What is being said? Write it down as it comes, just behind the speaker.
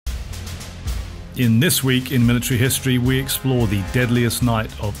In this week in military history, we explore the deadliest night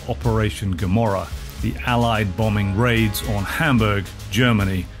of Operation Gomorrah, the Allied bombing raids on Hamburg,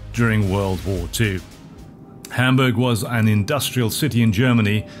 Germany during World War II. Hamburg was an industrial city in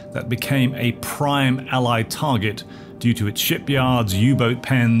Germany that became a prime Allied target due to its shipyards, U-boat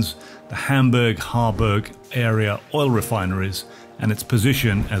pens, the Hamburg-Harburg area oil refineries, and its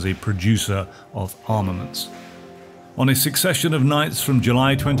position as a producer of armaments. On a succession of nights from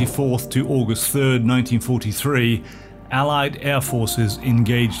July 24th to August 3rd, 1943, Allied air forces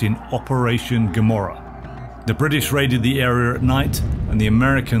engaged in Operation Gomorrah. The British raided the area at night and the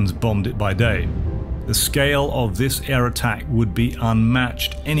Americans bombed it by day. The scale of this air attack would be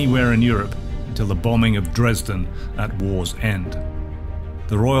unmatched anywhere in Europe until the bombing of Dresden at war's end.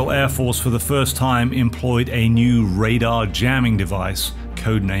 The Royal Air Force for the first time employed a new radar jamming device,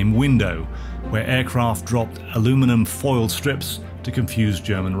 codenamed Window, where aircraft dropped aluminum foil strips to confuse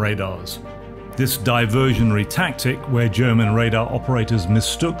German radars. This diversionary tactic, where German radar operators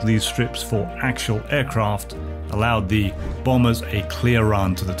mistook these strips for actual aircraft, allowed the bombers a clear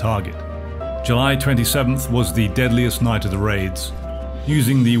run to the target. July 27th was the deadliest night of the raids.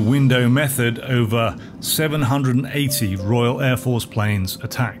 Using the window method, over 780 Royal Air Force planes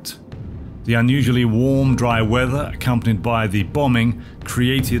attacked. The unusually warm, dry weather, accompanied by the bombing,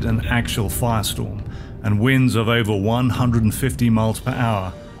 created an actual firestorm, and winds of over 150 miles per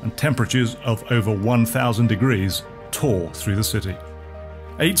hour and temperatures of over 1,000 degrees tore through the city.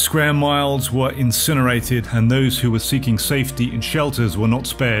 8 square miles were incinerated, and those who were seeking safety in shelters were not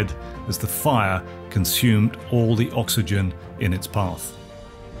spared as the fire consumed all the oxygen in its path.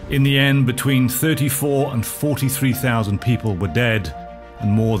 In the end, between 34,000 and 43,000 people were dead,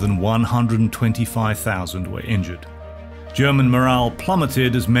 and more than 125,000 were injured. German morale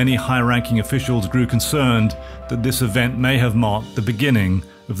plummeted as many high-ranking officials grew concerned that this event may have marked the beginning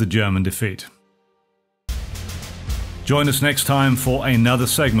of the German defeat. Join us next time for another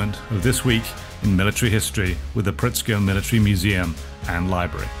segment of This Week in Military History with the Pritzker Military Museum and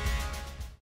Library.